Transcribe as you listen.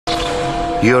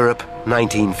Europe,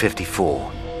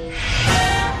 1954.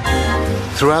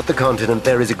 Throughout the continent,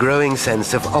 there is a growing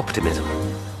sense of optimism.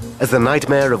 As the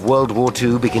nightmare of World War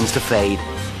II begins to fade,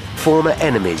 former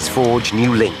enemies forge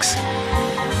new links.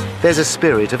 There's a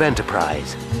spirit of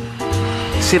enterprise.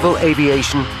 Civil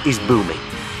aviation is booming,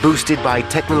 boosted by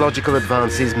technological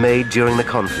advances made during the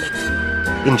conflict.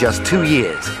 In just 2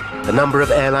 years, the number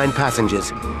of airline passengers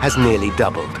has nearly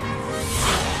doubled.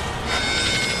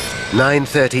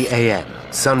 9:30 a.m.,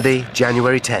 Sunday,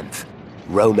 January 10th,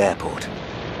 Rome Airport.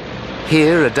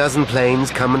 Here, a dozen planes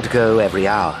come and go every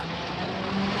hour.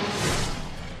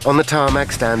 On the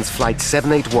tarmac stands Flight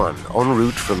 781 en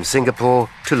route from Singapore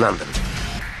to London.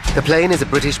 The plane is a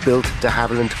British-built de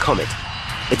Havilland Comet.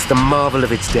 It's the marvel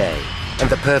of its day and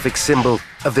the perfect symbol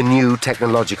of the new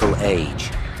technological age.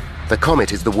 The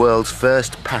Comet is the world's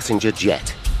first passenger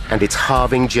jet, and it's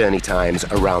halving journey times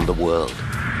around the world.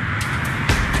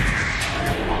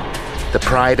 The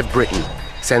pride of Britain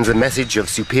sends a message of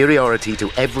superiority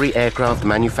to every aircraft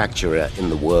manufacturer in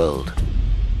the world.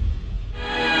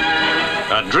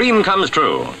 A dream comes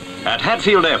true. At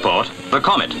Hatfield Airport, the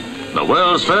Comet, the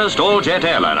world's first all-jet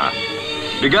airliner.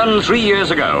 Begun 3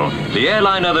 years ago, the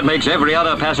airliner that makes every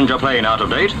other passenger plane out of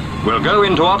date will go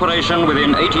into operation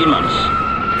within 18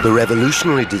 months. The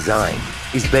revolutionary design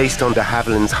is based on de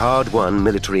Havilland's hard-won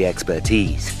military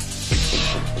expertise.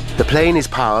 The plane is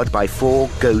powered by 4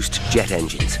 Ghost jet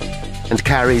engines and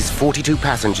carries 42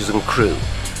 passengers and crew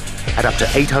at up to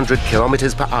 800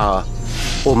 kilometers per hour,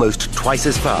 almost twice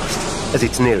as fast as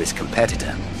its nearest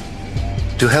competitor.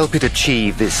 To help it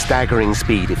achieve this staggering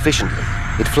speed efficiently,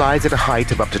 it flies at a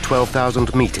height of up to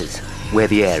 12,000 meters, where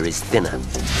the air is thinner.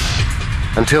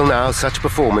 Until now, such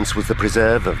performance was the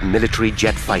preserve of military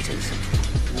jet fighters.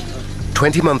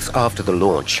 20 months after the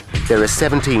launch, there are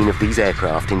 17 of these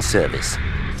aircraft in service.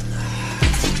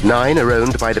 9 are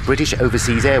owned by the British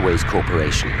Overseas Airways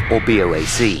Corporation, or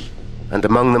BOAC, and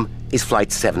among them is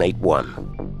Flight 781.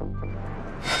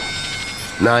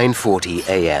 9:40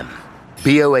 a.m.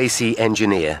 BOAC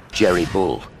engineer Jerry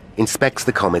Bull inspects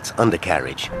the Comet's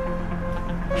undercarriage.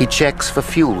 He checks for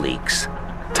fuel leaks,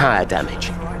 tire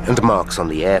damage, and marks on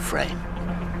the airframe.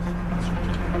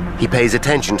 He pays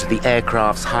attention to the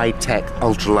aircraft's high-tech,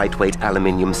 ultra-lightweight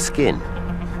aluminium skin.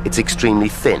 It's extremely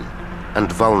thin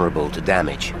and vulnerable to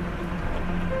damage.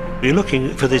 You're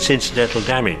looking for this incidental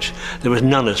damage. There was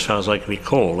none as far as I can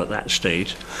recall at that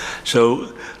stage.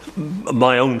 So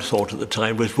my own thought at the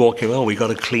time was walking, well, we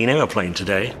got a clean airplane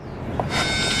today.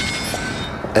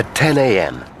 At 10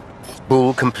 a.m.,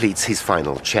 Bull completes his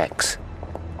final checks.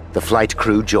 The flight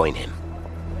crew join him.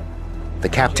 The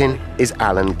captain is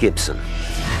Alan Gibson.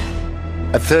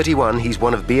 At 31, he's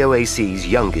one of BOAC's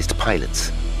youngest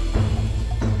pilots.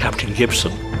 Captain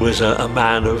Gibson was a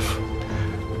man of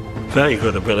very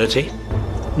good ability,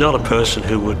 not a person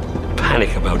who would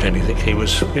panic about anything. He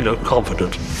was,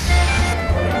 confident.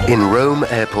 In Rome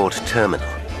Airport Terminal,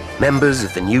 members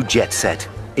of the new jet set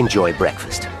enjoy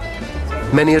breakfast.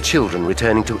 Many are children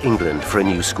returning to England for a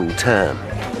new school term.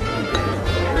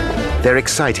 They're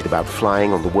excited about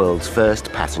flying on the world's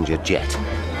first passenger jet.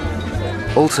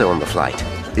 Also on the flight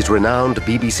is renowned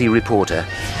BBC reporter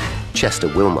Chester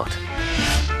Wilmot.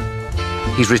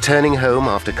 He's returning home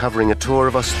after covering a tour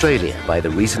of Australia by the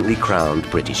recently crowned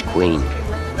British Queen.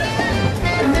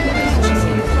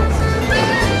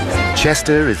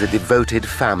 Chester is a devoted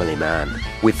family man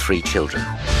with 3 children.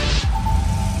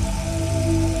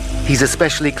 He's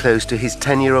especially close to his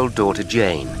 10-year-old daughter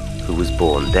Jane, who was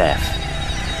born deaf.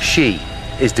 She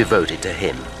is devoted to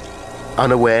him,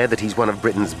 unaware that he's one of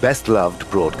Britain's best-loved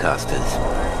broadcasters.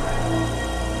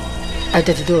 I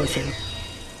just adored him.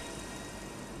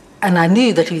 And I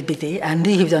knew that he was busy, I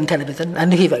knew he was on television, I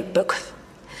knew he wrote books.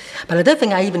 But I don't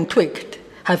think I even twigged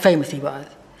how famous he was.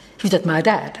 He was just my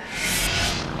dad.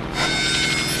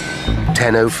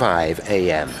 10:05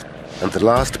 a.m. and the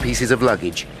last pieces of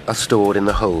luggage are stored in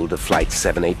the hold of Flight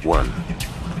 781.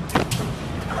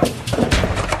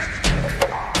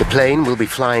 The plane will be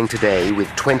flying today with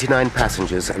 29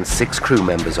 passengers and 6 crew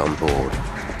members on board.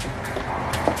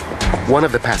 One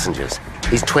of the passengers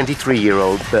is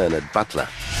 23-year-old Bernard Butler.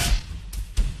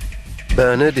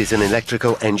 Bernard is an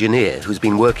electrical engineer who's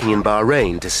been working in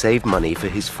Bahrain to save money for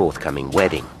his forthcoming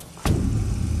wedding.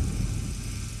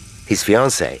 His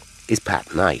fiancée is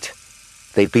Pat Knight.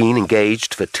 They've been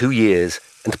engaged for 2 years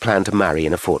and plan to marry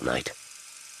in a fortnight.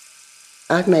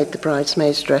 I've made the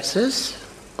bridesmaids' dresses.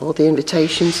 All the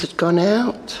invitations had gone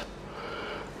out.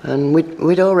 And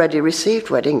we'd already received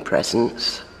wedding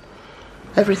presents.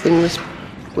 Everything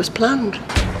was planned.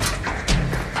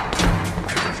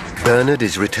 Bernard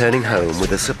is returning home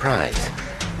with a surprise.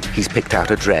 He's picked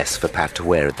out a dress for Pat to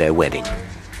wear at their wedding.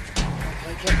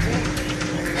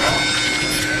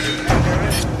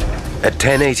 At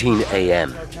 10:18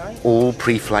 a.m., all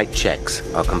pre-flight checks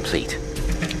are complete.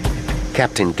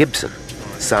 Captain Gibson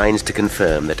signs to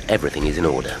confirm that everything is in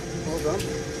order.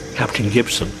 Captain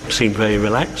Gibson seemed very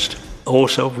relaxed,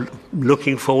 also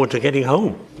looking forward to getting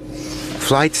home.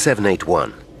 Flight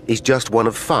 781 is just one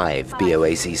of 5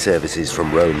 BOAC services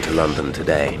from Rome to London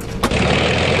today.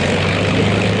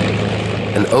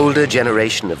 An older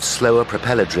generation of slower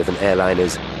propeller-driven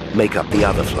airliners make up the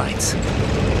other flights.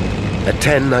 At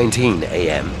 10:19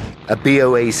 a.m., a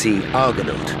BOAC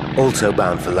Argonaut, also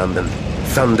bound for London,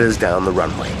 thunders down the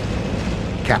runway.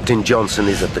 Captain Johnson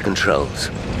is at the controls.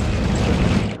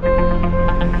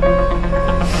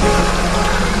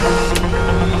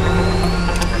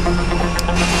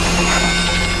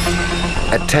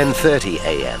 At 10:30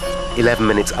 a.m., 11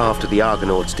 minutes after the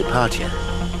Argonaut's departure,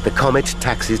 the Comet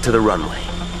taxis to the runway.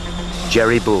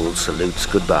 Jerry Bull salutes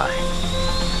goodbye.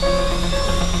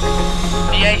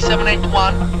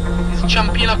 BA781, this is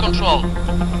Ciampino Control.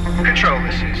 Control,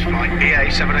 this is flight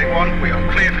BA781. We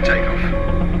are clear for takeoff.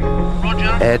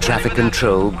 Roger. Air traffic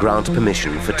control grant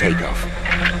permission for takeoff.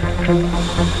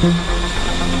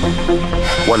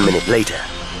 1 minute later,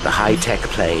 the high-tech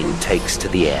plane takes to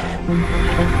the air.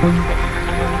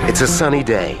 It's a sunny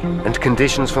day, and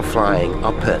conditions for flying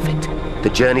are perfect. The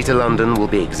journey to London will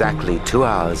be exactly 2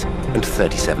 hours and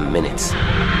 37 minutes.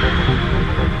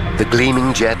 The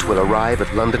gleaming jet will arrive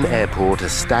at London Airport a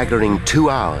staggering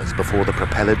 2 hours before the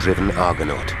propeller-driven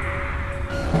Argonaut.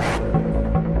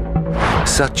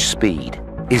 Such speed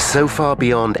is so far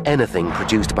beyond anything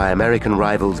produced by American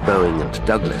rivals Boeing and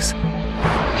Douglas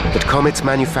that Comet's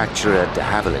manufacturer de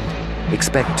Havilland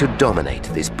expect to dominate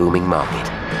this booming market.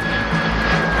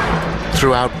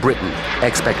 Throughout Britain,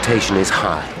 expectation is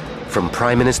high, from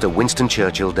Prime Minister Winston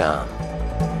Churchill down.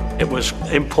 It was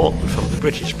important from the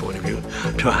British point of view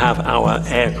to have our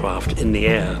aircraft in the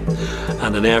air,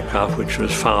 and an aircraft which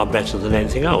was far better than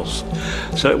anything else.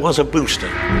 So it was a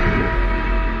booster.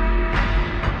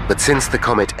 But since the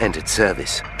Comet entered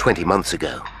service 20 months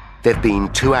ago, there have been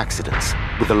 2 accidents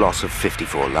with the loss of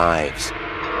 54 lives.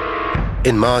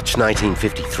 In March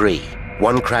 1953,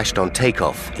 one crashed on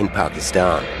takeoff in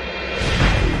Pakistan.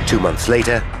 2 months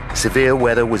later, severe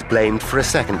weather was blamed for a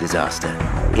second disaster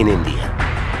in India.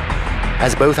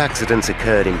 As both accidents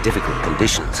occurred in difficult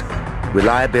conditions,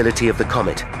 reliability of the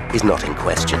Comet is not in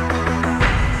question.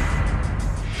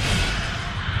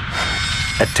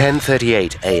 At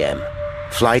 10:38 a.m.,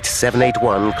 Flight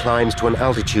 781 climbs to an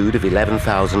altitude of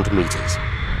 11,000 meters,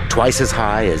 twice as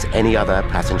high as any other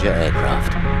passenger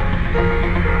aircraft.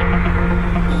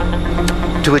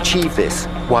 To achieve this,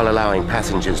 while allowing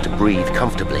passengers to breathe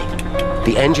comfortably,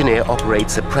 the engineer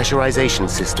operates a pressurization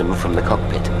system from the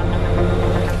cockpit.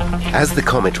 As the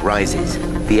Comet rises,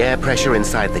 the air pressure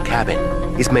inside the cabin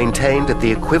is maintained at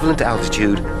the equivalent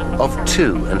altitude of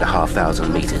 2,500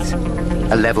 meters,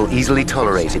 a level easily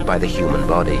tolerated by the human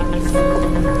body.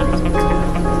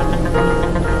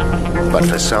 But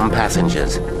for some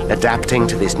passengers, adapting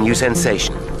to this new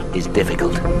sensation is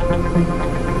difficult.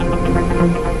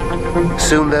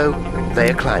 Soon, though, they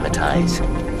acclimatize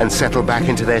and settle back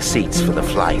into their seats for the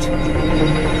flight.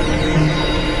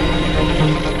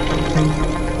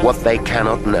 What they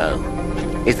cannot know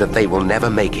is that they will never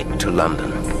make it to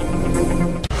London.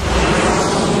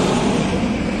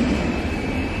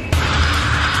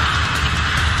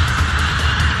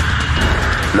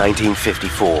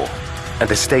 (1954), and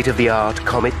a state-of-the-art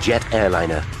Comet jet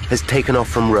airliner has taken off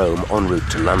from Rome en route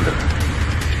to London.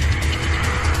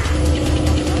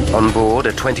 On board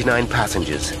are 29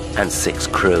 passengers and 6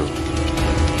 crew.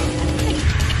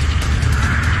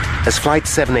 As Flight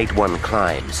 781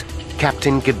 climbs,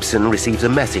 Captain Gibson receives a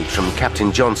message from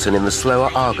Captain Johnson in the slower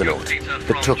Argonaut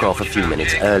that took off a few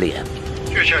minutes earlier.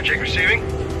 Jig receiving.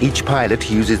 Each pilot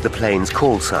uses the plane's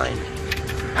call sign.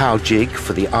 How Jig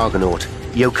for the Argonaut,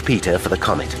 Yoke Peter for the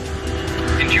Comet.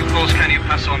 In due course, can you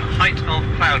pass on height of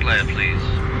cloud layer, please?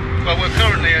 Well, we're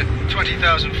currently at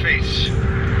 20,000 feet.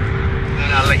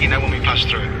 Then I'll let you know when we pass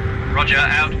through. Roger,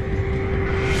 out.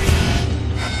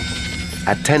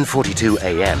 At 10:42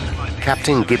 a.m.,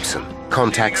 Captain Gibson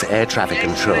contacts air traffic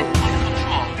control.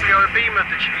 You're a beam of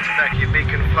the Civitavecchia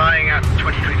beacon flying at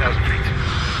 23,000 feet.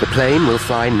 The plane will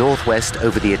fly northwest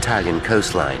over the Italian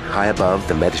coastline, high above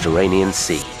the Mediterranean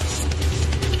Sea.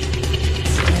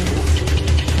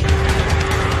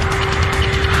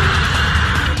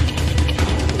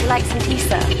 Would you like some tea,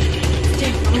 sir?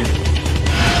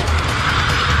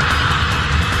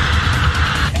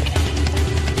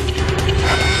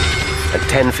 At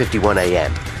 10:51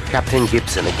 a.m., Captain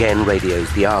Gibson again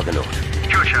radios the Argonaut.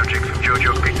 George Howard Jig from George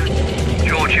York Peter.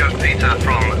 George York Peter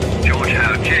from George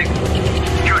Howard Jig.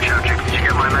 George Howard Jig, did you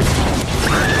get my message?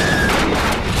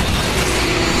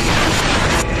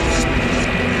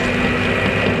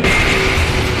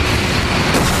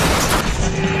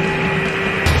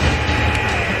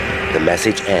 The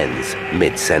message ends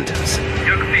mid-sentence.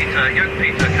 York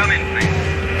Peter, come in, please.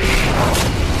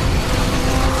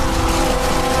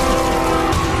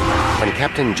 When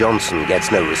Captain Johnson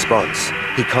gets no response,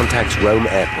 he contacts Rome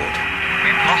Airport.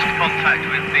 We've lost contact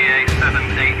with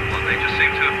BA781. They just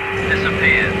seem to have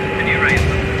disappeared. Can you raise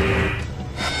them?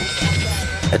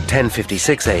 At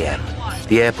 10:56 a.m.,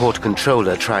 the airport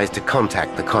controller tries to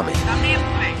contact the Comet.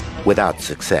 Without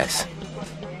success.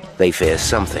 They fear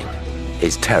something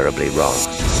is terribly wrong.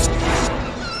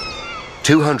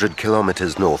 200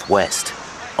 kilometers northwest,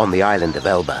 on the island of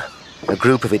Elba, a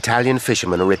group of Italian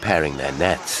fishermen are repairing their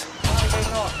nets.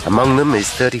 Among them is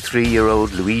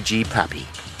 33-year-old Luigi Papi.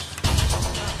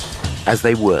 As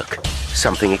they work,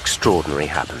 something extraordinary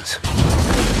happens.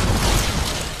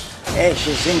 I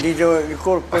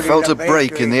felt a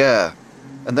break in the air,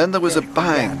 and then there was a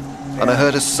bang, and I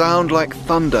heard a sound like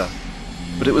thunder,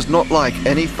 but it was not like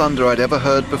any thunder I'd ever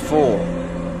heard before.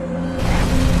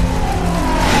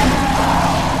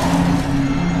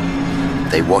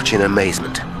 They watch in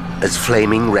amazement as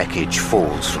flaming wreckage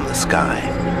falls from the sky.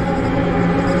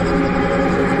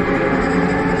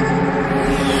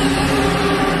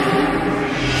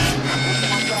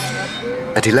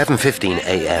 At 11:15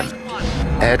 a.m.,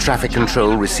 air traffic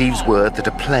control receives word that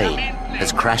a plane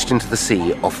has crashed into the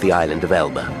sea off the island of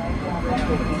Elba.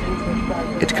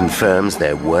 It confirms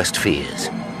their worst fears.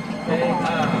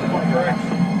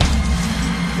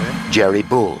 Jerry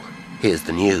Bull hears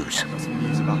the news.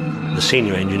 The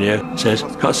senior engineer says,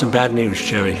 "Got some bad news,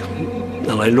 Jerry."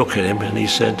 And I look at him and he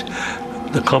said,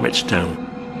 "The Comet's down."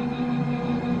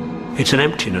 It's an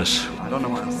emptiness. I don't know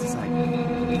what else to say.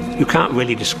 You can't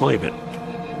really describe it.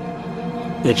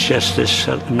 It's just this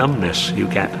numbness you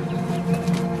get.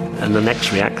 And the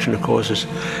next reaction, of course,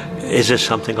 is this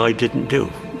something I didn't do?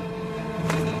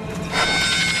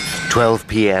 12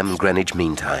 p.m. Greenwich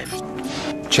Mean Time.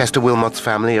 Chester Wilmot's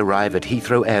family arrive at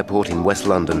Heathrow Airport in West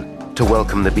London to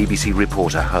welcome the BBC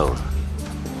reporter home.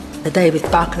 The day was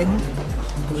sparkling.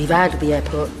 We arrived at the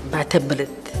airport by 10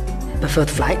 minutes before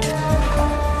the flight.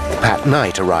 Pat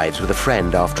Knight arrives with a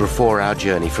friend after a 4-hour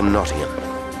journey from Nottingham.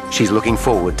 She's looking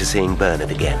forward to seeing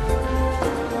Bernard again.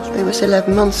 It was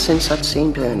 11 months since I'd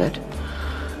seen Bernard,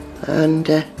 and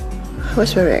I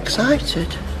was very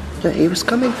excited that he was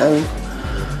coming home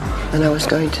and I was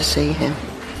going to see him.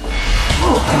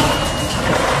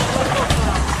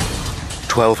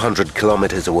 1,200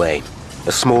 kilometers away,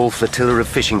 a small flotilla of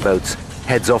fishing boats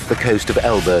heads off the coast of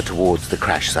Elba towards the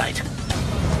crash site.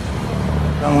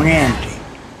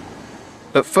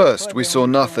 At first, we saw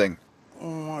nothing.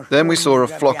 Then we saw a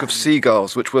flock of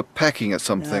seagulls which were pecking at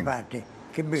something.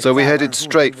 So we headed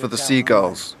straight for the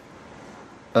seagulls.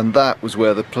 And that was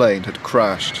where the plane had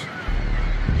crashed.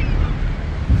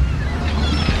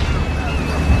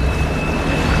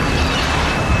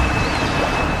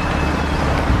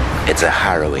 It's a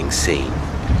harrowing scene.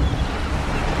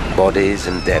 Bodies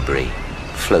and debris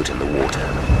float in the water.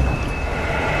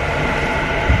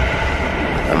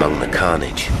 Among the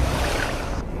carnage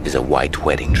is a white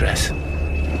wedding dress.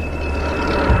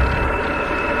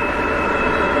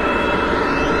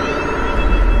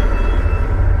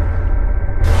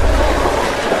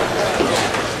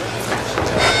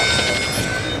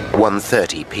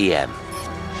 (1:30 p.m.)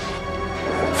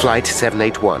 Flight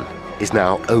 781 is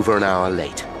now over an hour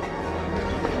late.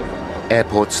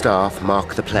 Airport staff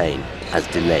mark the plane as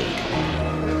delayed.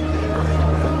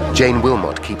 Jane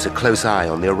Wilmot keeps a close eye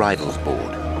on the arrivals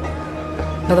board.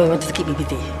 Mother wanted to keep me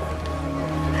busy.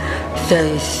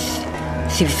 So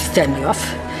she was sending me off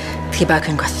to keep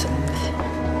asking questions.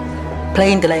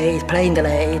 Plane delayed, plane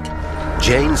delayed.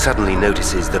 Jane suddenly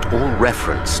notices that all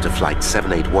reference to Flight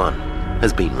 781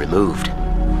 has been removed.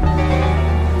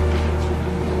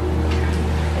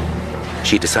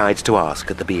 She decides to ask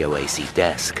at the BOAC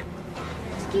desk.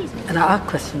 Excuse me. And I asked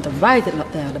questions of why is it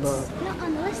not there on the board? It's not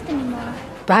on the list anymore.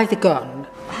 Why is it gone?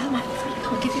 Oh, I'm afraid I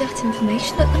can't give you that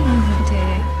information at the moment,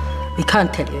 dear. We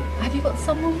can't tell you. Have you got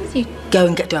someone with you? Go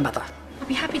and get your mother. I'll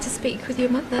be happy to speak with your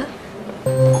mother.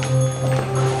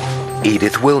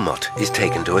 Edith Wilmot is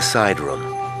taken to a side room.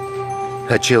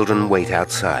 Her children wait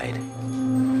outside.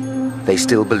 They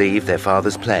still believe their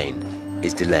father's plane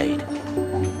is delayed.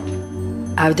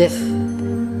 How this?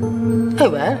 Oh,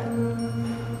 well.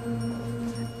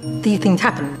 These things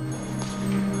happen.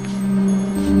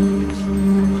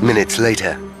 Minutes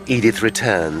later, Edith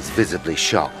returns visibly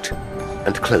shocked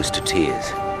and close to tears.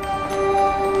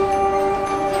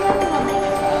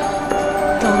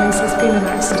 Darlings, there's been an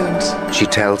accident. She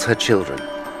tells her children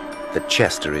that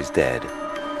Chester is dead.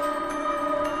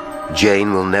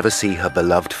 Jane will never see her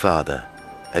beloved father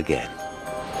again.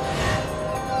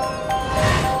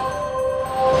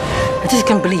 I just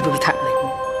couldn't believe it was happening.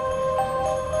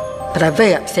 But I was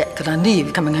very upset because I knew he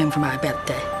was coming home for my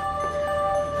birthday.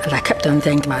 And I kept on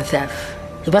saying to myself,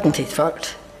 it wasn't his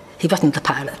fault. He wasn't the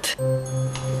pilot.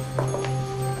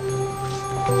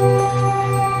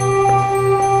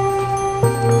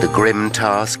 The grim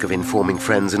task of informing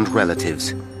friends and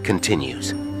relatives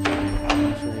continues.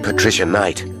 Patricia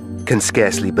Knight can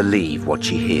scarcely believe what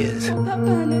she hears.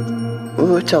 We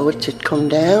were told it had come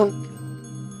down.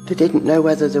 They didn't know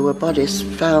whether there were bodies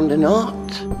found or not.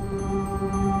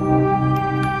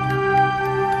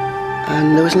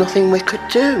 And there was nothing we could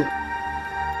do.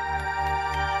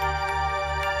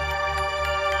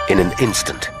 In an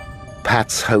instant,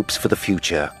 Pat's hopes for the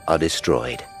future are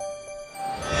destroyed.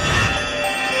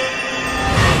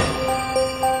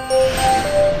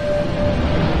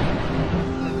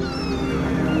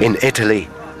 In Italy,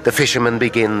 the fishermen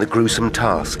begin the gruesome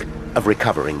task of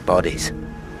recovering bodies.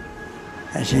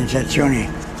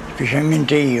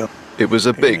 It was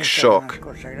a big shock.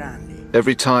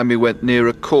 Every time we went near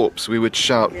a corpse, we would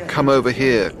shout, "Come over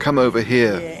here, come over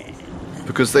here,"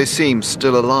 because they seemed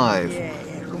still alive.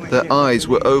 Their eyes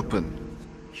were open.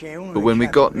 But when we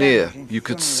got near, you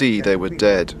could see they were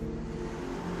dead.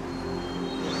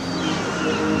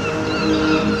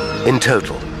 In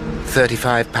total,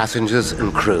 35 passengers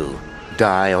and crew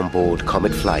die on board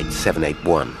Comet Flight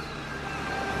 781.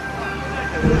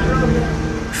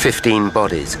 15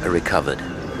 bodies are recovered.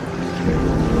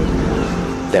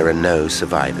 There are no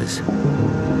survivors.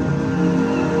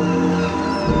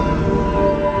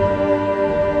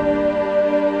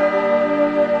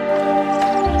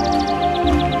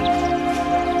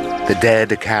 The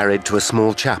dead are carried to a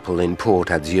small chapel in Port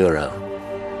Azzurro.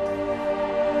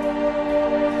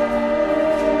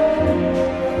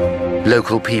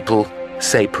 Local people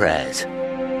say prayers.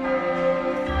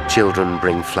 Children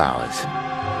bring flowers.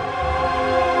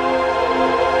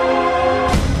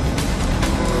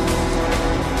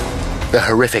 The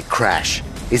horrific crash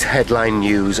is headline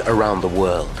news around the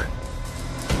world.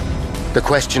 The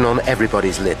question on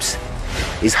everybody's lips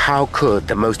is how could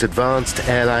the most advanced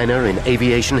airliner in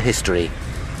aviation history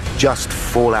just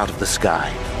fall out of the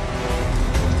sky?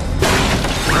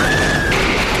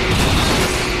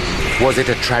 Was it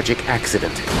a tragic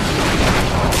accident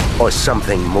or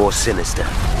something more sinister?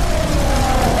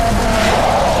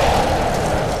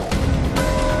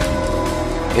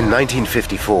 In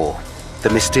 1954,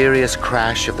 the mysterious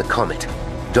crash of the Comet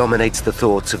dominates the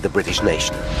thoughts of the British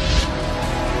nation.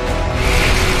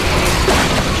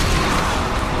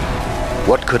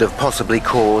 What could have possibly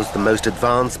caused the most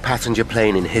advanced passenger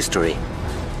plane in history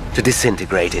to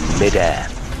disintegrate in mid-air?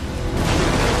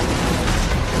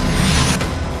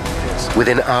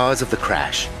 Within hours of the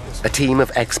crash, a team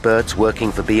of experts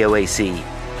working for BOAC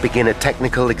begin a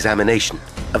technical examination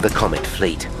of the Comet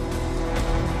fleet.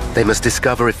 They must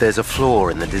discover if there's a flaw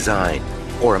in the design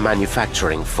or a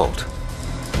manufacturing fault.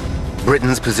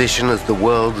 Britain's position as the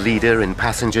world leader in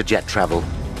passenger jet travel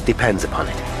depends upon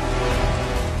it.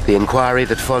 The inquiry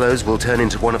that follows will turn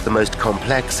into one of the most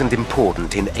complex and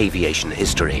important in aviation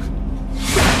history.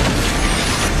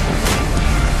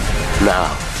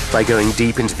 Now, by going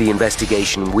deep into the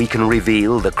investigation, we can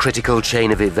reveal the critical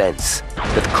chain of events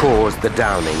that caused the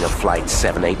downing of Flight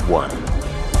 781.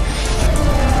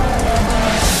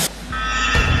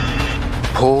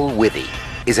 Paul Withy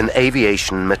is an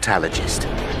aviation metallurgist.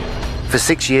 For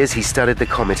 6 years, he studied the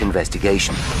Comet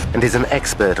investigation and is an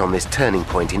expert on this turning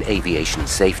point in aviation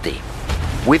safety.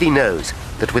 Withy knows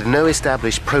that with no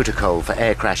established protocol for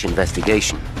air crash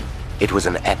investigation, it was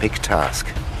an epic task.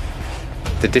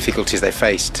 The difficulties they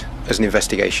faced as an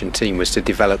investigation team was to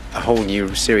develop a whole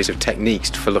new series of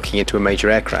techniques for looking into a major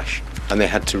air crash. And they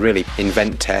had to really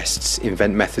invent tests,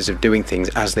 invent methods of doing things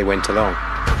as they went along.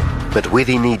 But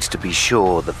Withy needs to be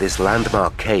sure that this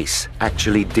landmark case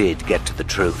actually did get to the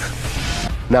truth.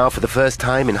 Now, for the first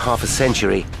time in half a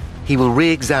century, he will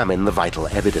re-examine the vital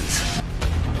evidence.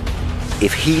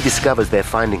 If he discovers their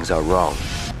findings are wrong,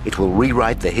 it will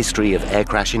rewrite the history of air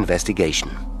crash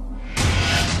investigation.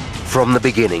 From the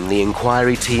beginning, the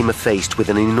inquiry team are faced with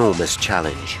an enormous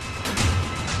challenge.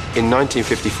 In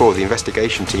 1954, the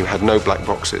investigation team had no black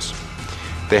boxes.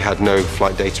 They had no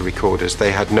flight data recorders.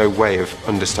 They had no way of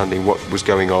understanding what was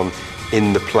going on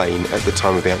in the plane at the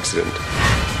time of the accident.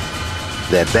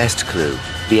 Their best clue,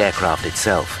 the aircraft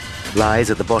itself, lies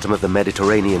at the bottom of the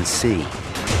Mediterranean Sea.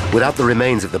 Without the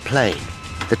remains of the plane,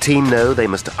 the team know they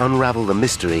must unravel the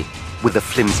mystery with the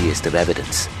flimsiest of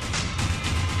evidence.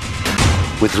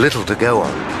 With little to go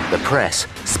on, the press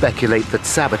speculate that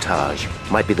sabotage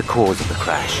might be the cause of the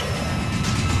crash.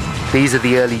 These are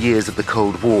the early years of the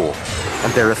Cold War,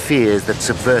 and there are fears that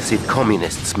subversive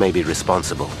communists may be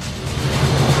responsible.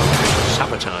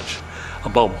 Sabotage, a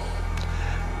bomb.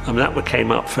 I mean, that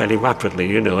came up fairly rapidly,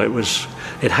 you know,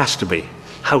 it has to be.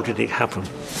 How did it happen?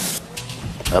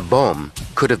 A bomb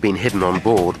could have been hidden on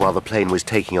board while the plane was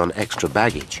taking on extra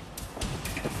baggage.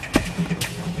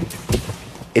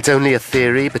 It's only a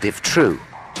theory, but if true,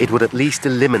 it would at least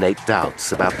eliminate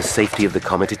doubts about the safety of the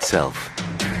Comet itself.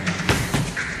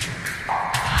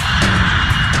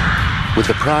 With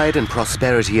the pride and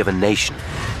prosperity of a nation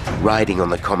riding on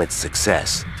the Comet's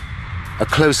success, a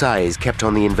close eye is kept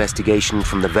on the investigation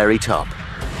from the very top.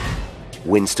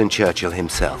 Winston Churchill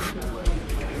himself.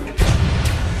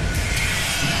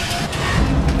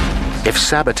 If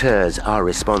saboteurs are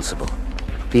responsible,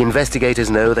 the investigators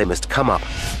know they must come up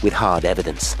with hard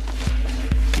evidence.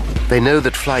 They know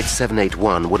that Flight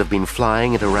 781 would have been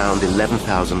flying at around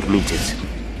 11,000 meters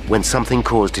when something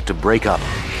caused it to break up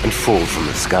and fall from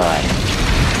the sky.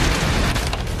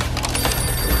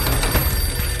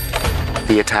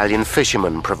 The Italian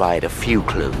fishermen provide a few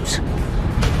clues.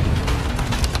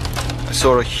 I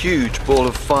saw a huge ball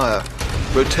of fire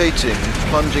rotating and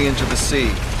plunging into the sea.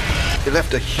 It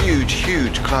left a huge,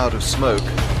 huge cloud of smoke.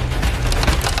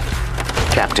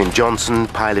 Captain Johnson,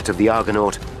 pilot of the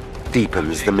Argonaut,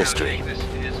 deepens the mystery.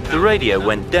 The radio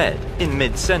went dead in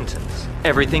mid-sentence.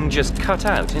 Everything just cut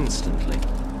out instantly.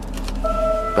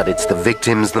 But it's the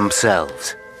victims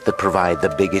themselves that provide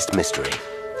the biggest mystery.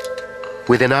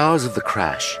 Within hours of the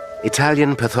crash,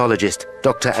 Italian pathologist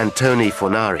Dr. Antoni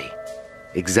Fornari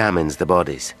examines the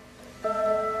bodies.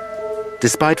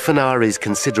 Despite Fornari's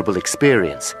considerable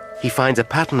experience, he finds a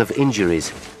pattern of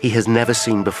injuries he has never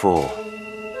seen before.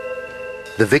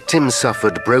 The victims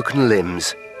suffered broken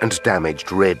limbs and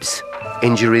damaged ribs,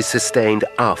 injuries sustained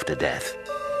after death.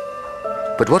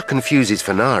 But what confuses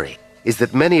Fornari is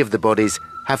that many of the bodies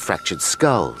have fractured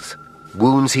skulls,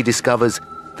 wounds he discovers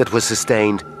that were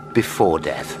sustained before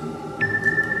death.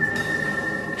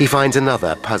 He finds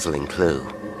another puzzling clue.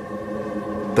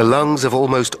 The lungs of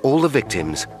almost all the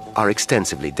victims are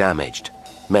extensively damaged.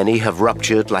 Many have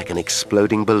ruptured like an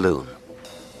exploding balloon.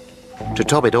 To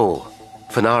top it all,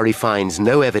 Fornari finds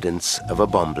no evidence of a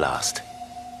bomb blast.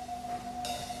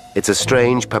 It's a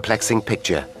strange, perplexing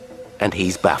picture, and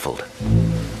he's baffled.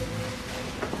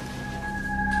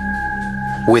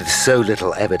 With so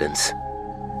little evidence,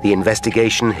 the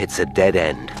investigation hits a dead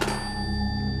end.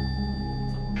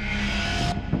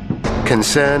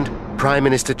 Concerned, Prime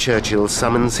Minister Churchill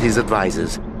summons his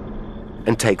advisors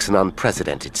and takes an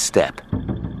unprecedented step.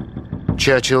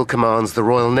 Churchill commands the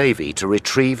Royal Navy to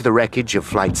retrieve the wreckage of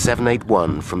Flight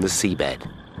 781 from the seabed.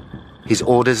 His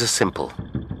orders are simple: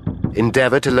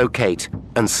 endeavor to locate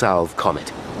and salve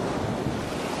Comet.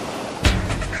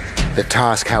 The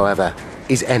task, however,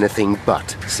 is anything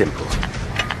but simple.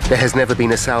 There has never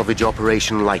been a salvage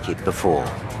operation like it before.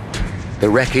 The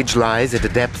wreckage lies at a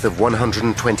depth of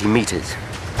 120 meters,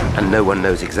 and no one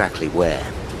knows exactly where.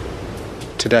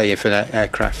 Today, if an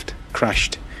aircraft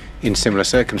crashed in similar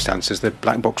circumstances, the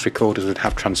black box recorders would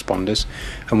have transponders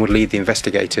and would lead the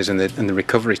investigators and the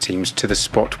recovery teams to the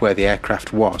spot where the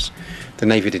aircraft was. The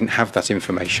Navy didn't have that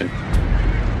information.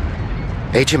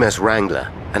 HMS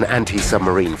Wrangler, an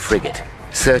anti-submarine frigate,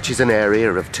 searches an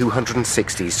area of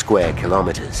 260 square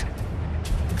kilometers.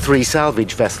 3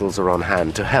 salvage vessels are on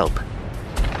hand to help.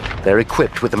 They're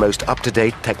equipped with the most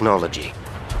up-to-date technology,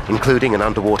 including an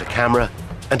underwater camera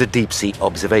and a deep-sea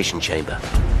observation chamber.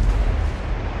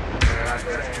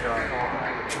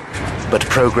 But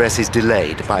progress is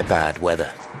delayed by bad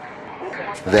weather.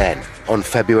 Then, on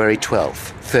February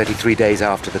 12th, 33 days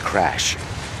after the crash,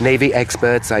 Navy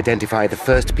experts identify the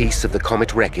first piece of the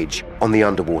Comet wreckage on the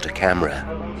underwater camera.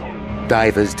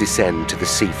 Divers descend to the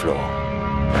seafloor.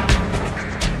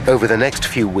 Over the next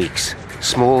few weeks,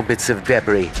 small bits of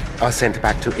debris are sent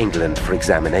back to England for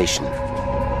examination.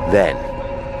 Then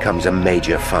comes a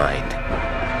major find.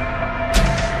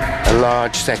 A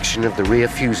large section of the rear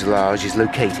fuselage is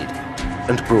located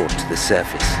and brought to the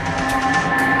surface.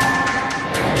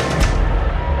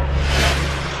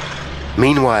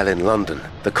 Meanwhile in London,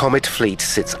 the Comet fleet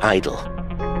sits idle.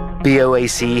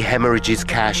 BOAC hemorrhages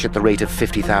cash at the rate of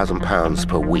 £50,000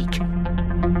 per week.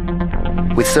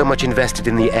 With so much invested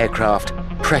in the aircraft,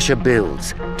 pressure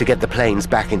builds to get the planes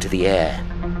back into the air.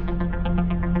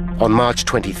 On March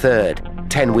 23rd,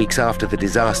 10 weeks after the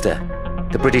disaster,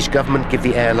 the British government give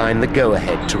the airline the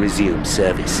go-ahead to resume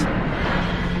service.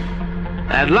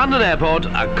 At London Airport,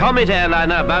 a Comet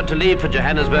airliner about to leave for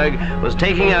Johannesburg was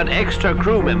taking out extra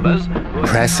crew members.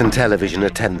 Press and television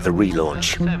attend the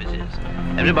relaunch.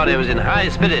 Everybody was in high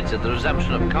spirits at the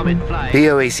resumption of Comet flight.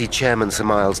 BOAC Chairman Sir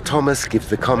Miles Thomas gives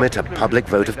the Comet a public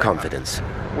vote of confidence.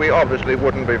 We obviously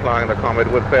wouldn't be flying the Comet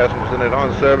with passengers in it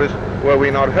on service were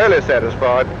we not wholly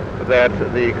satisfied that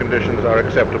the conditions are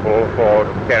acceptable for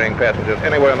carrying passengers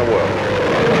anywhere in the world.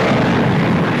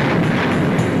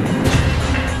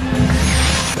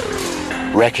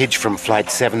 Wreckage from Flight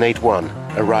 781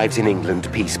 arrives in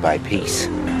England piece by piece.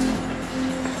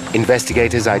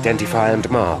 Investigators identify and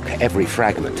mark every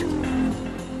fragment.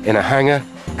 In a hangar,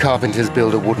 carpenters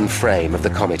build a wooden frame of the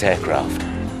Comet aircraft.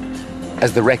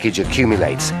 As the wreckage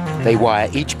accumulates, they wire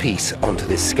each piece onto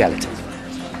this skeleton.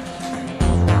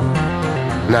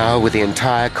 Now, with the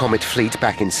entire Comet fleet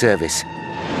back in service,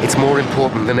 it's more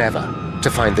important than ever to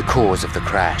find the cause of the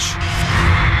crash.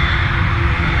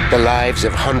 The lives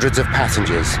of hundreds of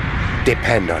passengers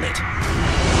depend on it.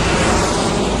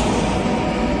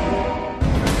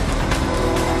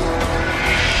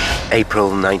 April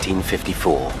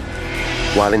 1954.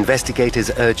 While investigators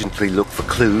urgently look for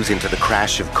clues into the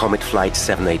crash of Comet Flight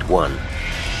 781,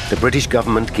 the British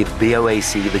government give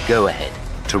BOAC the go-ahead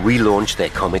to relaunch their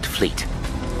Comet fleet.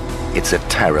 It's a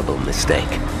terrible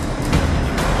mistake.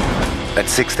 At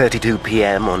 6:32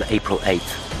 p.m. on April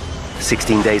 8th,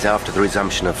 16 days after the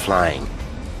resumption of flying,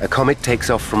 a Comet takes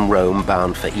off from Rome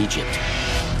bound for Egypt.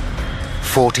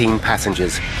 14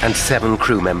 passengers and 7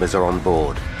 crew members are on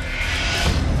board.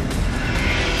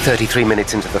 33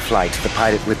 minutes into the flight, the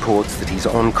pilot reports that he's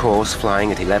on course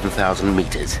flying at 11,000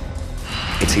 meters.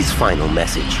 It's his final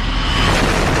message.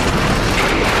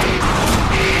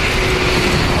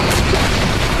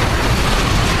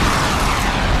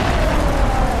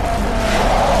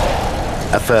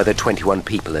 A further 21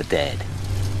 people are dead.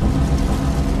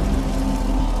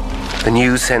 The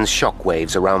news sends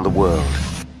shockwaves around the world.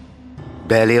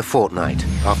 Barely a fortnight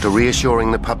after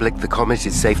reassuring the public the Comet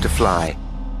is safe to fly,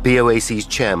 BOAC's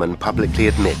chairman publicly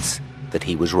admits that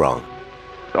he was wrong.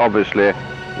 Obviously,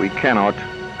 we cannot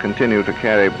continue to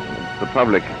carry the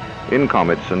public in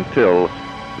Comets until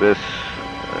this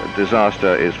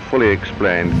disaster is fully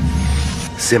explained.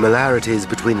 Similarities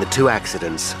between the two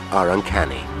accidents are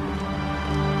uncanny.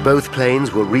 Both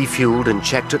planes were refueled and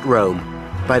checked at Rome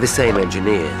by the same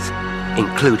engineers,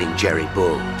 including Jerry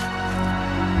Bull.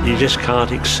 You just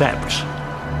can't accept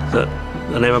that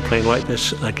an aeroplane like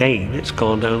this, again, it's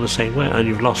gone down the same way, and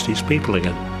you've lost these people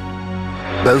again.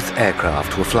 Both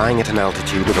aircraft were flying at an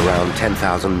altitude of around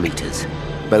 10,000 meters.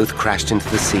 Both crashed into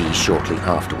the sea shortly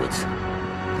afterwards.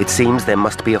 It seems there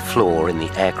must be a flaw in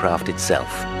the aircraft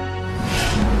itself.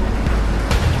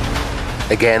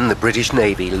 Again, the British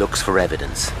Navy looks for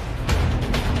evidence.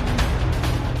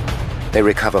 They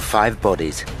recover 5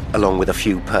 bodies, along with a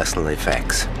few personal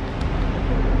effects.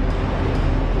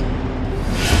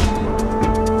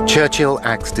 Churchill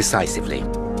acts decisively.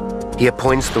 He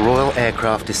appoints the Royal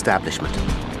Aircraft Establishment,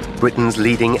 Britain's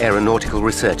leading aeronautical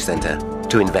research centre,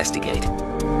 to investigate.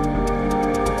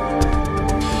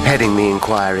 Heading the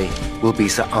inquiry will be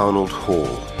Sir Arnold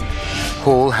Hall.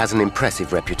 Hall has an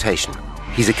impressive reputation.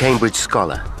 He's a Cambridge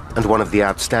scholar and one of the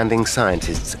outstanding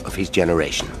scientists of his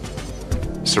generation.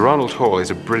 Sir Arnold Hall is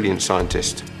a brilliant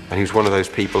scientist, and he was one of those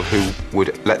people who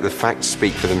would let the facts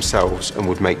speak for themselves and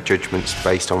would make judgments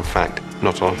based on fact,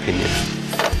 not on opinion.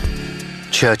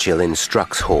 Churchill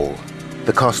instructs Hall.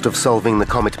 The cost of solving the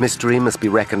Comet mystery must be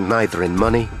reckoned neither in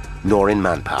money nor in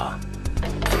manpower.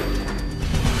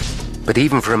 But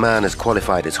even for a man as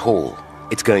qualified as Hall,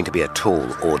 it's going to be a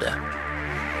tall order.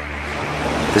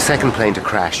 The second plane to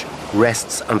crash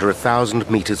rests under 1,000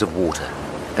 meters of water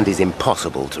and is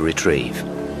impossible to retrieve.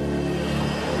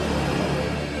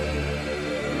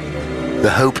 The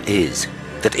hope is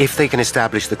that if they can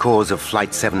establish the cause of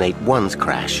Flight 781's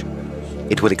crash,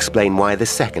 it will explain why the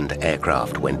second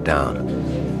aircraft went down.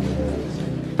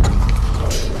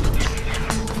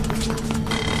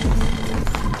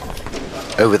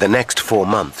 Over the next 4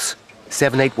 months,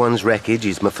 781's wreckage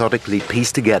is methodically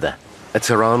pieced together at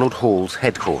Sir Arnold Hall's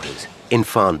headquarters in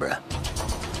Farnborough.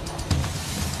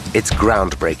 It's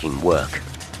groundbreaking work.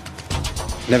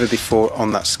 Never before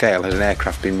on that scale had an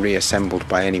aircraft been reassembled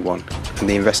by anyone, and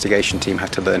the investigation team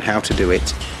had to learn how to do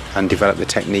it and develop the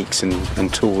techniques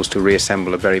and tools to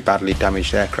reassemble a very badly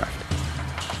damaged aircraft.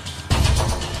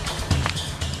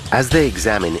 As they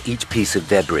examine each piece of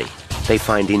debris, they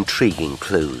find intriguing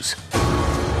clues.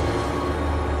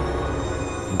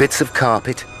 Bits of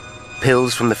carpet,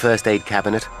 pills from the first aid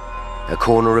cabinet, a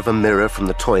corner of a mirror from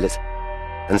the toilet,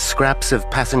 and scraps of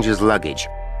passengers' luggage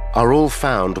are all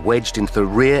found wedged into the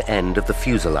rear end of the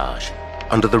fuselage,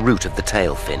 under the root of the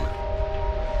tail fin.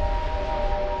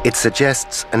 It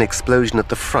suggests an explosion at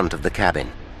the front of the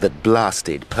cabin that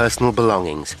blasted personal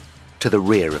belongings to the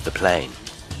rear of the plane.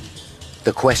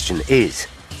 The question is,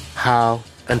 how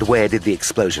and where did the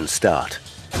explosion start?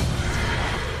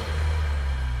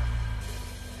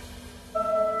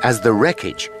 As the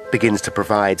wreckage begins to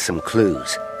provide some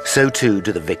clues, so too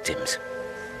do the victims.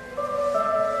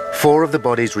 4 of the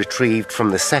bodies retrieved from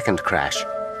the second crash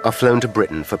are flown to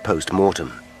Britain for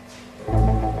post-mortem.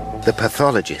 The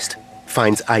pathologist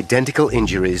finds identical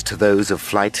injuries to those of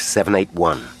Flight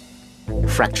 781,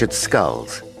 fractured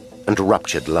skulls and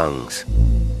ruptured lungs.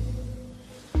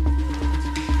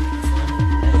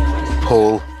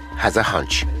 Hall has a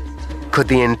hunch. Could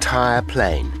the entire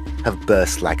plane have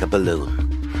burst like a balloon?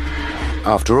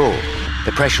 After all,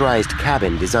 the pressurized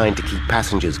cabin designed to keep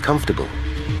passengers comfortable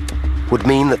would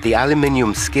mean that the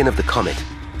aluminium skin of the Comet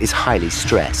is highly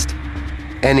stressed.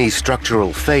 Any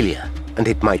structural failure, and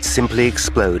it might simply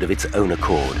explode of its own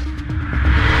accord.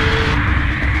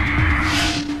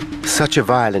 Such a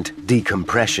violent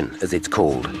decompression, as it's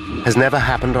called, has never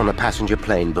happened on a passenger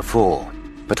plane before,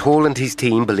 but Hall and his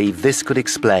team believe this could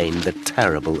explain the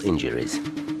terrible injuries.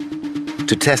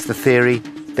 To test the theory,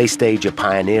 they stage a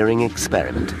pioneering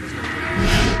experiment.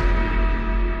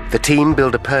 The team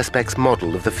build a Perspex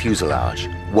model of the fuselage,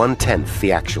 1/10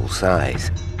 the actual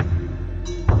size.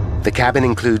 The cabin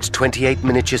includes 28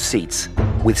 miniature seats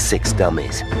with 6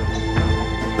 dummies.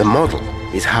 The model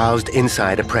is housed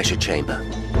inside a pressure chamber.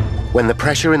 When the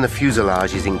pressure in the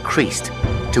fuselage is increased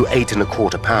to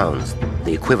 8¼ pounds,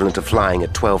 the equivalent of flying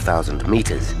at 12,000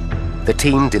 meters, the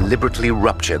team deliberately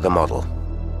rupture the model.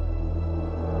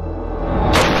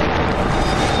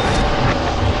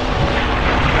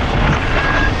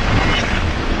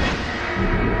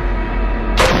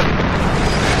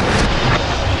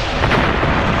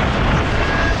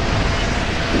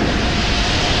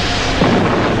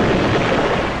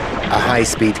 A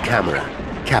high-speed camera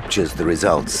captures the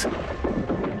results.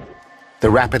 The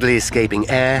rapidly escaping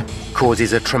air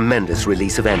causes a tremendous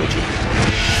release of energy.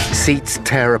 Seats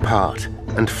tear apart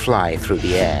and fly through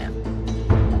the air.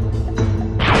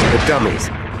 The dummies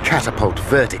catapult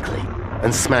vertically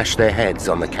and smash their heads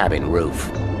on the cabin roof.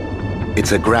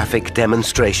 It's a graphic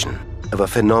demonstration of a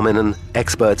phenomenon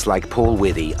experts like Paul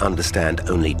Withy understand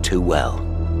only too well.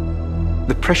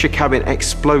 The pressure cabin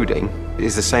exploding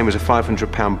is the same as a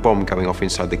 500-pound bomb going off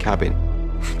inside the cabin.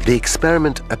 The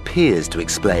experiment appears to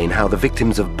explain how the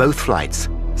victims of both flights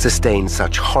sustained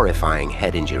such horrifying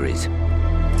head injuries.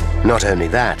 Not only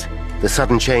that, the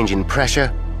sudden change in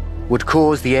pressure would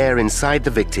cause the air inside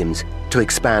the victims to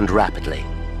expand rapidly,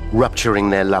 rupturing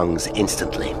their lungs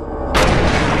instantly.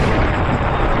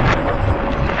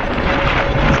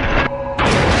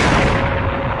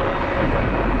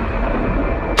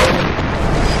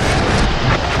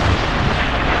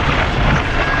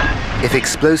 If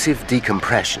explosive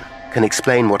decompression can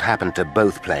explain what happened to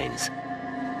both planes,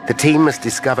 the team must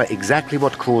discover exactly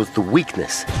what caused the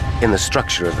weakness in the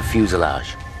structure of the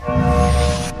fuselage.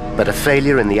 But a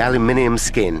failure in the aluminium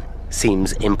skin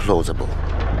seems implausible.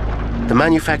 The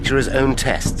manufacturer's own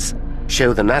tests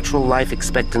show the natural life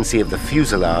expectancy of the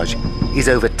fuselage is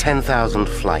over 10,000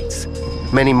 flights,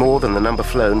 many more than the number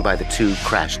flown by the 2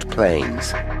 crashed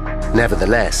planes.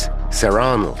 Nevertheless, Sir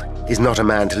Arnold is not a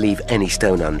man to leave any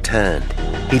stone unturned.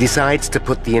 He decides to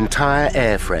put the entire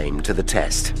airframe to the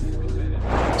test.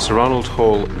 Sir Arnold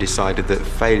Hall decided that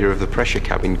failure of the pressure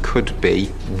cabin could be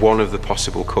one of the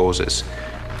possible causes.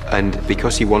 And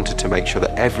because he wanted to make sure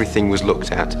that everything was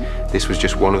looked at, this was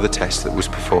just one of the tests that was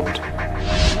performed.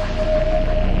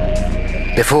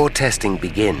 Before testing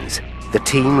begins, the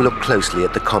team look closely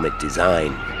at the Comet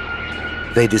design.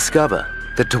 They discover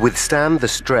that to withstand the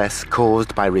stress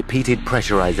caused by repeated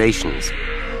pressurizations,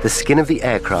 the skin of the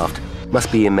aircraft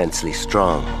must be immensely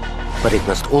strong, but it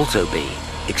must also be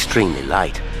extremely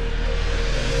light.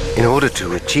 In order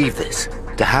to achieve this,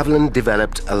 de Havilland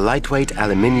developed a lightweight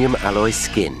aluminium alloy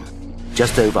skin,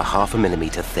 just over 0.5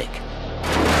 millimeter thick.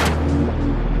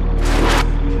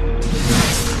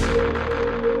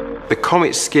 The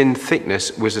Comet's skin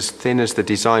thickness was as thin as the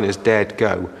designers dared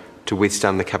go to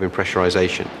withstand the cabin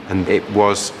pressurization, and it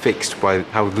was fixed by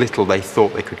how little they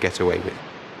thought they could get away with.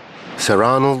 Sir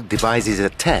Arnold devises a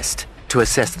test to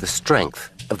assess the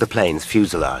strength of the plane's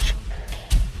fuselage.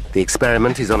 The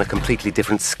experiment is on a completely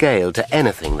different scale to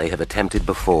anything they have attempted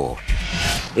before.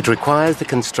 It requires the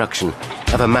construction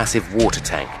of a massive water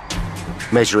tank,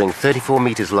 measuring 34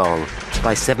 meters long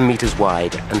by 7 meters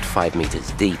wide and 5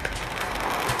 meters deep.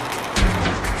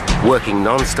 Working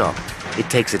non-stop, it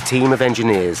takes a team of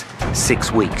engineers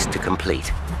 6 weeks to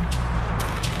complete.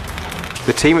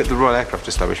 The team at the Royal Aircraft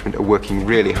Establishment are working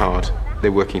really hard.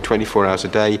 They're working 24 hours a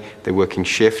day, they're working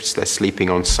shifts, they're sleeping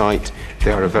on site.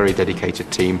 They are a very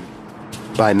dedicated team.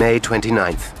 By May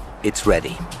 29th, it's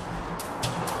ready.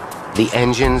 The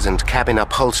engines and cabin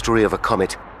upholstery of a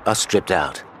Comet are stripped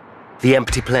out. The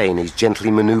empty plane is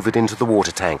gently maneuvered into the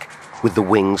water tank, with the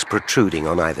wings protruding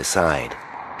on either side.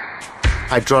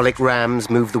 Hydraulic rams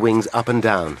move the wings up and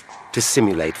down to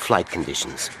simulate flight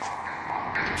conditions.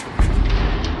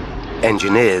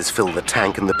 Engineers fill the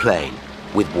tank and the plane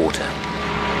with water.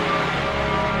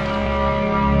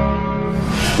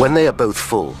 When they are both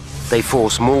full, they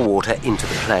force more water into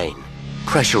the plane,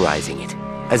 pressurizing it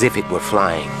as if it were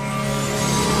flying.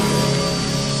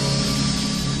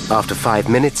 After 5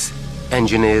 minutes,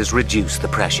 engineers reduce the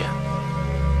pressure.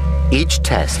 Each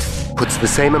test puts the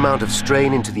same amount of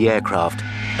strain into the aircraft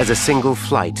as a single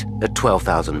flight at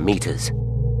 12,000 meters.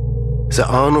 Sir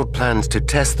Arnold plans to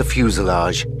test the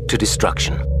fuselage to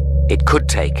destruction. It could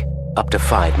take up to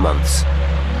 5 months.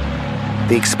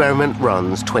 The experiment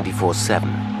runs 24/7.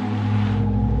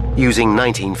 Using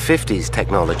 1950s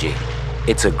technology,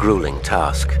 it's a grueling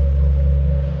task.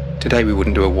 Today we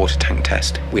wouldn't do a water tank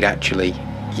test. We'd actually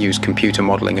use computer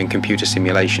modelling and computer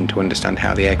simulation to understand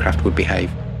how the aircraft would behave.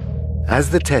 As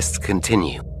the tests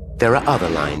continue, there are other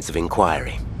lines of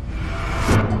inquiry.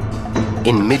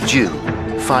 In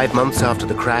mid-June, 5 months after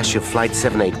the crash of Flight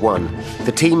 781,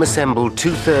 the team assembled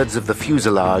 2/3 of the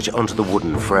fuselage onto the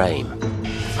wooden frame.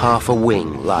 Half a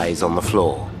wing lies on the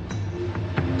floor.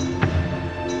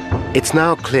 It's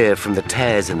now clear from the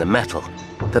tears in the metal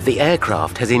that the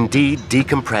aircraft has indeed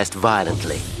decompressed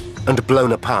violently and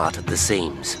blown apart at the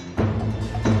seams.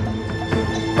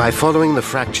 By following the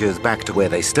fractures back to where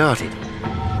they started,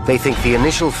 they think the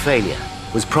initial failure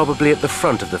was probably at the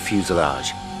front of the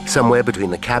fuselage, somewhere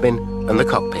between the cabin and the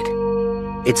cockpit.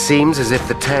 It seems as if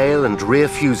the tail and rear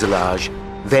fuselage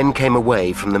then came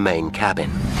away from the main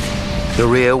cabin. The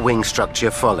rear wing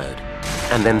structure followed,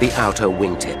 and then the outer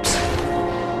wingtips.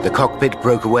 The cockpit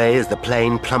broke away as the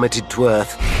plane plummeted to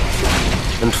Earth,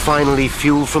 and finally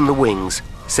fuel from the wings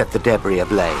set the debris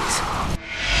ablaze.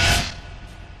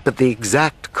 But the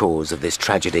exact cause of this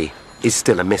tragedy is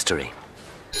still a mystery.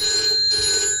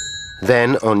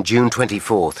 Then, on June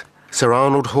 24th, Sir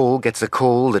Arnold Hall gets a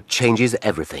call that changes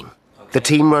everything. The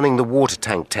team running the water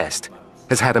tank test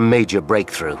has had a major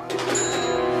breakthrough.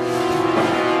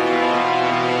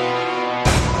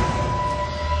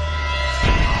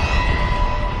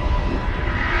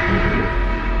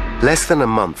 Less than a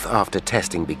month after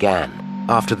testing began,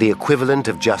 after the equivalent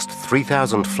of just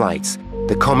 3,000 flights,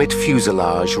 the Comet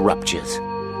fuselage ruptures.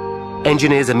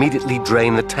 Engineers immediately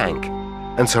drain the tank,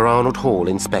 and Sir Arnold Hall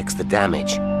inspects the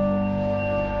damage.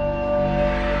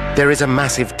 There is a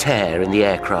massive tear in the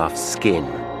aircraft's skin,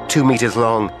 2 meters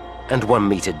long and 1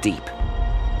 meter deep.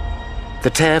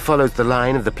 The tear follows the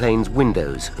line of the plane's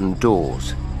windows and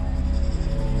doors.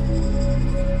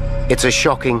 It's a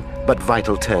shocking but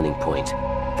vital turning point.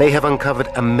 They have uncovered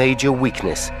a major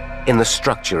weakness in the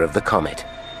structure of the Comet.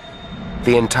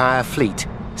 The entire fleet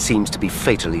seems to be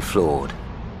fatally flawed.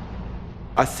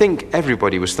 I think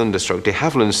everybody was thunderstruck. De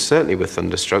Havilland certainly were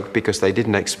thunderstruck because they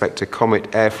didn't expect a Comet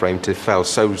airframe to fail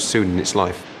so soon in its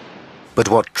life. But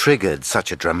what triggered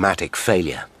such a dramatic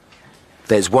failure?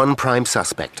 There's one prime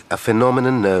suspect, a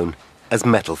phenomenon known as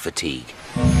metal fatigue.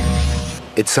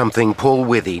 It's something Paul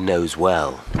Withy knows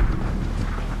well.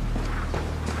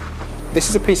 This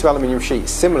is a piece of aluminium sheet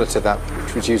similar to that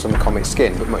which was used on the Comet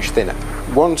skin, but much thinner.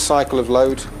 One cycle of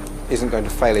load isn't going to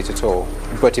fail it at all.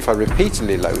 But if I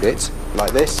repeatedly load it,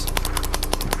 like this...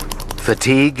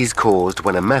 Fatigue is caused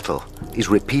when a metal is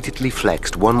repeatedly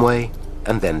flexed one way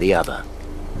and then the other.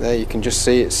 There you can just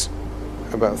see it's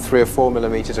about 3 or 4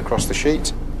 millimeters across the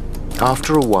sheet.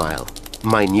 After a while,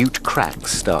 minute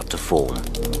cracks start to form.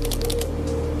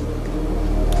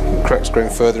 Cracks growing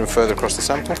further and further across the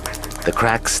sample. The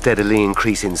cracks steadily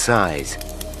increase in size,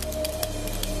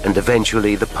 and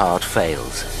eventually the part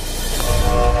fails.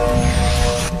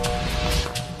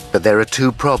 But there are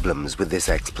 2 problems with this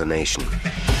explanation.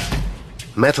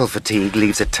 Metal fatigue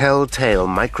leaves a telltale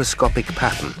microscopic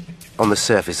pattern on the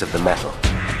surface of the metal.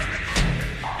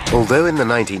 Although in the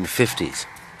 1950s,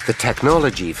 the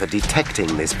technology for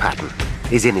detecting this pattern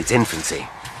is in its infancy,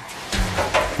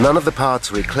 none of the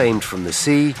parts reclaimed from the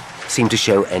sea seem to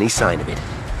show any sign of it.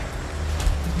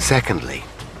 Secondly,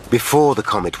 before the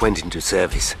Comet went into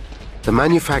service, the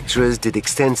manufacturers did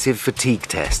extensive fatigue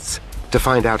tests to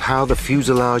find out how the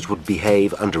fuselage would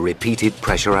behave under repeated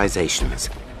pressurizations.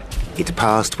 It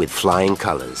passed with flying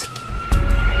colors.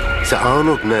 Sir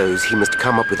Arnold knows he must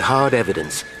come up with hard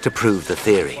evidence to prove the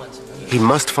theory. He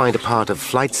must find a part of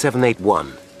Flight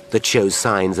 781 that shows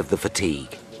signs of the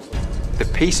fatigue. The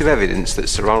piece of evidence that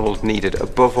Sir Arnold needed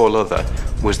above all other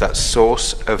was that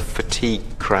source of fatigue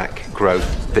crack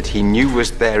growth that he knew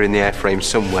was there in the airframe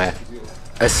somewhere.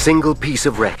 A single piece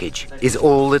of wreckage is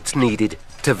all that's needed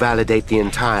to validate the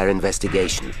entire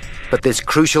investigation. But this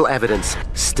crucial evidence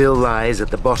still lies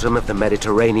at the bottom of the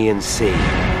Mediterranean Sea.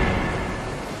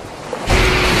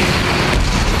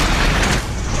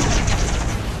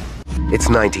 It's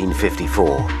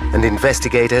 1954, and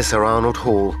investigator Sir Arnold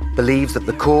Hall believes that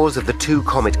the cause of the two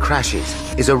Comet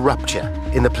crashes is a rupture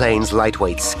in the plane's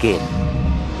lightweight skin.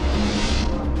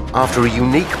 After a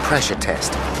unique pressure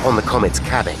test on the Comet's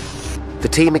cabin, the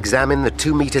team examined the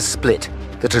 2-meter split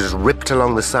that has ripped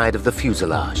along the side of the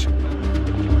fuselage.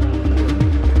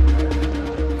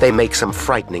 They make some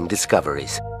frightening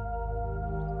discoveries.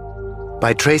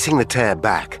 By tracing the tear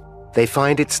back, they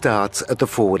find it starts at the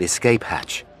forward escape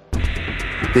hatch.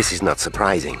 This is not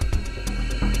surprising.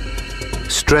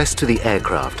 Stress to the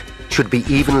aircraft should be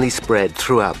evenly spread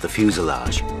throughout the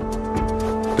fuselage.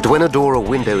 But when a door or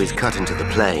window is cut into the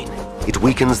plane, it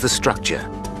weakens the structure,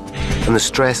 and the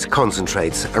stress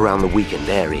concentrates around the weakened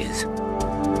areas.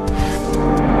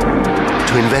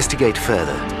 To investigate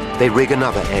further, they rig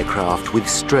another aircraft with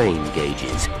strain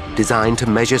gauges designed to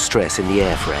measure stress in the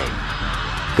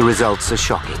airframe. The results are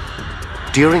shocking.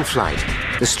 During flight,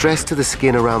 the stress to the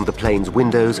skin around the plane's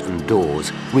windows and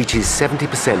doors reaches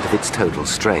 70% of its total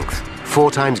strength,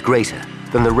 4 times greater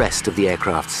than the rest of the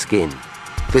aircraft's skin.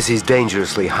 This is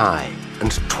dangerously high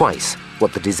and twice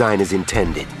what the designers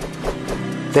intended.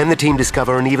 Then the team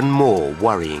discover an even more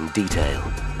worrying detail.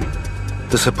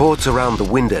 The supports around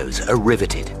the windows are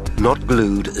riveted, not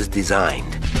glued as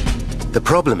designed. The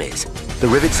problem is, the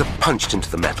rivets are punched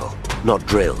into the metal, not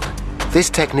drilled. This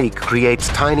technique creates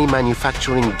tiny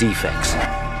manufacturing defects,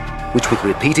 which with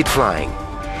repeated flying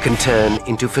can turn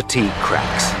into fatigue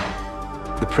cracks.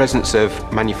 The presence of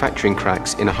manufacturing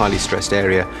cracks in a highly stressed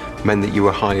area meant that you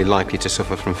were highly likely to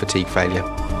suffer from fatigue failure.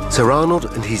 Sir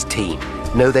Arnold and his team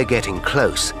know they're getting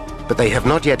close, but they have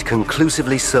not yet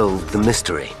conclusively solved the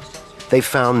mystery. They've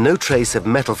found no trace of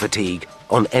metal fatigue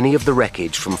on any of the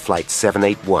wreckage from Flight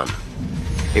 781.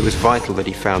 It was vital that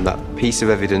he found that piece of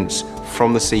evidence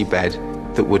from the seabed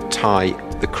that would tie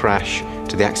the crash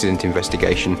to the accident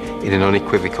investigation in an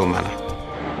unequivocal manner.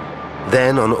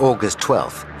 Then on August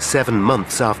 12th, 7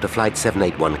 months after Flight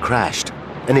 781 crashed,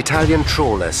 an Italian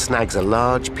trawler snags a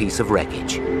large piece of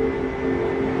wreckage.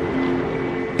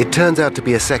 It turns out to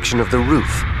be a section of the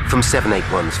roof from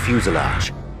 781's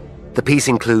fuselage. The piece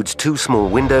includes 2 small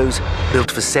windows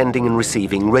built for sending and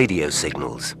receiving radio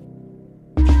signals.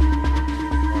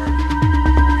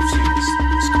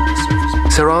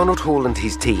 Sir Arnold Hall and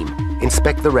his team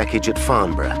inspect the wreckage at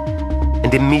Farnborough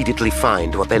and immediately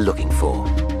find what they're looking for.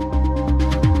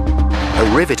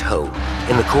 A rivet hole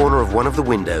in the corner of one of the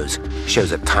windows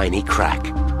shows a tiny crack.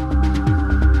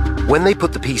 When they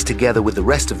put the piece together with the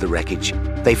rest of the wreckage,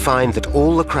 they find that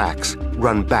all the cracks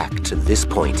run back to this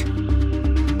point.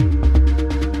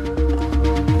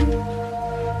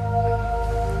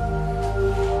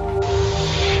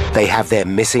 They have their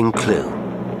missing clue.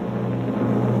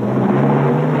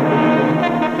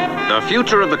 The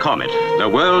future of the Comet, the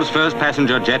world's first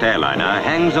passenger jet airliner,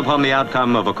 hangs upon the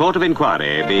outcome of a court of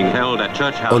inquiry being held at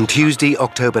Church House. On Tuesday,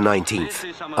 October 19th,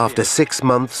 after 6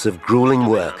 months of grueling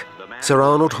work, Sir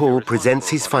Arnold Hall presents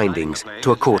his findings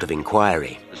to a court of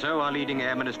inquiry.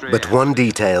 But one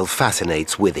detail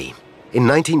fascinates Withy. In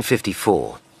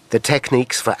 1954, the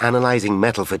techniques for analyzing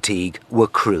metal fatigue were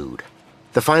crude.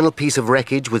 The final piece of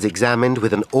wreckage was examined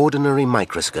with an ordinary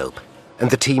microscope, and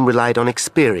the team relied on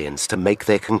experience to make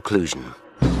their conclusion.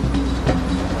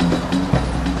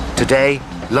 Today,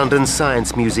 London's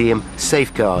Science Museum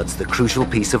safeguards the crucial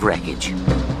piece of wreckage.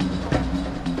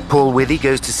 Paul Withy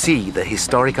goes to see the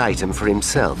historic item for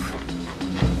himself.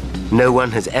 No one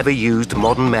has ever used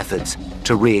modern methods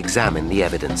to re-examine the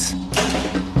evidence.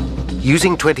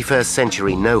 Using 21st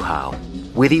century know-how,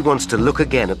 Withy wants to look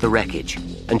again at the wreckage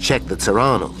and check that Sir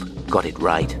Arnold got it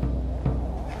right.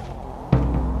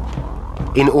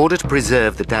 In order to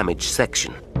preserve the damaged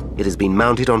section, it has been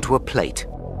mounted onto a plate.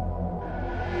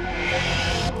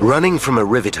 Running from a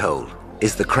rivet hole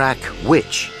is the crack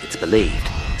which, it's believed,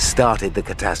 started the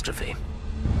catastrophe.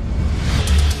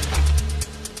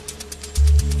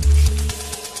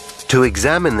 To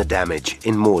examine the damage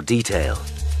in more detail,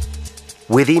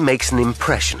 Withy makes an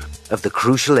impression of the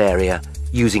crucial area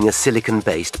using a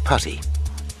silicon-based putty.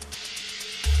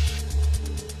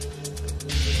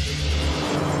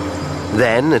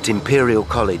 Then, at Imperial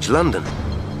College London,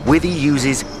 Withy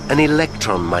uses an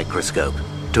electron microscope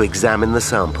to examine the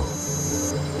sample.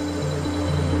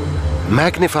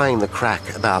 Magnifying the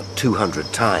crack about 200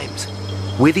 times,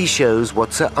 Withy shows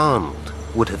what Sir Arnold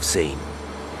would have seen.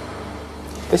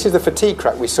 This is the fatigue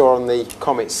crack we saw on the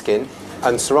Comet skin,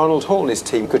 and Sir Arnold Hall and his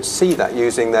team could see that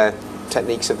using their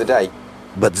techniques of the day.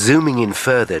 But zooming in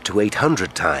further to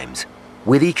 800 times,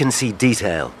 Withy can see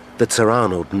detail that Sir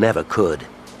Arnold never could.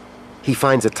 He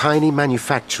finds a tiny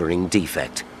manufacturing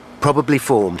defect, probably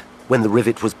formed when the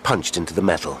rivet was punched into the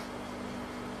metal.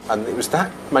 And it was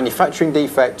that manufacturing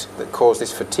defect that caused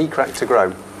this fatigue crack to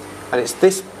grow. And it's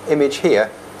this image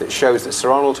here that shows that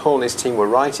Sir Arnold Hall and his team were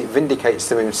right. It vindicates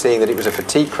them in seeing that it was a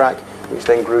fatigue crack, which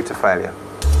then grew to failure.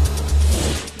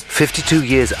 52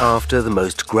 years after the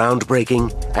most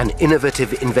groundbreaking and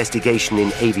innovative investigation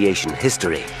in aviation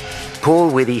history,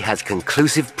 Paul Withy has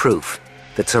conclusive proof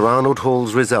that Sir Arnold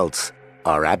Hall's results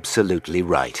are absolutely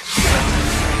right.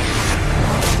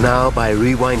 Now, by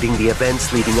rewinding the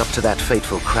events leading up to that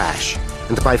fateful crash,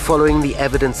 and by following the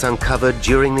evidence uncovered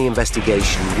during the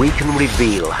investigation, we can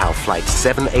reveal how Flight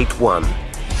 781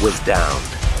 was downed.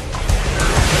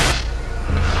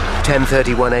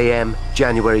 10:31 a.m.,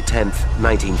 January 10th,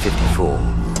 1954.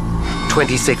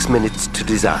 26 minutes to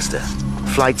disaster.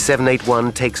 Flight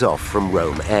 781 takes off from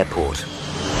Rome Airport.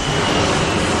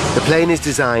 The plane is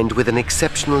designed with an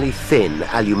exceptionally thin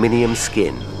aluminium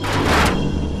skin.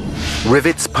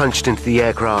 Rivets punched into the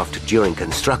aircraft during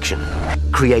construction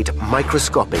create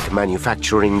microscopic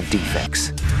manufacturing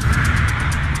defects.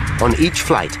 On each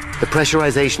flight, the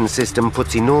pressurization system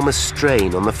puts enormous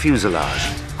strain on the fuselage,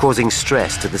 causing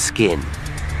stress to the skin,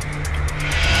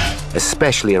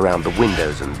 especially around the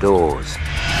windows and doors.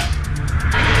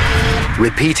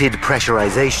 Repeated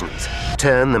pressurizations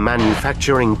turn the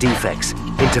manufacturing defects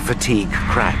into fatigue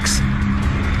cracks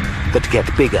that get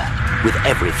bigger with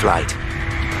every flight.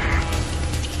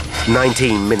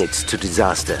 19 minutes to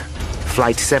disaster.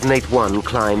 Flight 781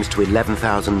 climbs to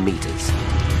 11,000 meters.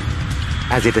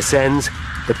 As it ascends,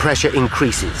 the pressure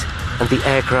increases and the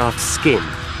aircraft's skin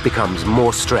becomes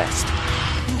more stressed.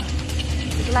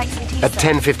 At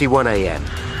 10:51 a.m.,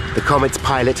 the Comet's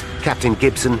pilot, Captain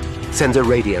Gibson, sends a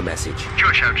radio message.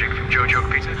 George Eldrick from George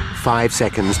York Peter. 5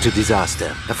 seconds to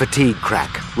disaster. A fatigue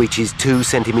crack reaches 2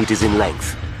 centimeters in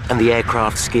length, and the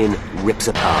aircraft skin rips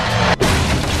apart.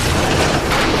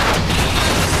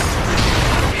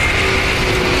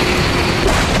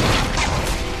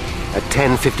 At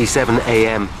 10:57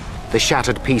 a.m., the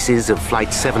shattered pieces of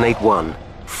Flight 781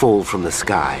 fall from the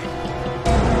sky.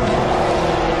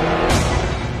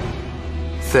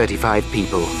 35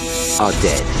 people are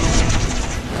dead.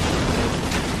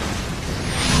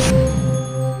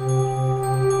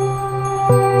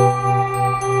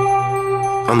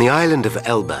 On the island of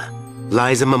Elba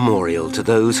lies a memorial to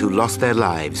those who lost their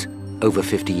lives over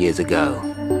 50 years ago.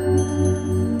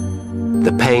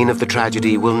 The pain of the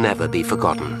tragedy will never be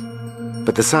forgotten,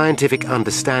 but the scientific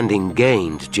understanding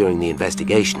gained during the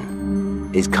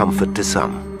investigation is comfort to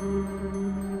some.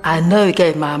 I know it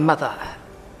gave my mother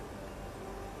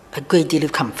a great deal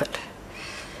of comfort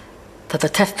that the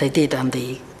test they did on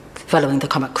following the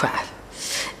Comet crash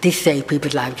did save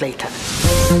people's lives later.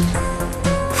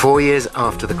 4 years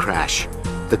after the crash,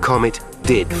 the Comet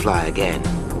did fly again,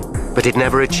 but it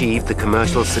never achieved the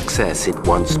commercial success it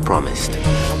once promised.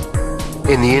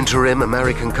 In the interim,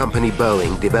 American company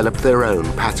Boeing developed their own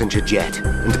passenger jet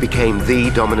and became the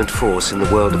dominant force in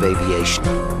the world of aviation.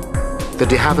 The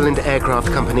de Havilland Aircraft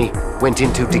Company went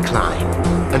into decline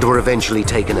and were eventually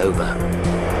taken over.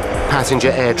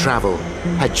 Passenger air travel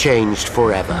had changed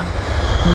forever.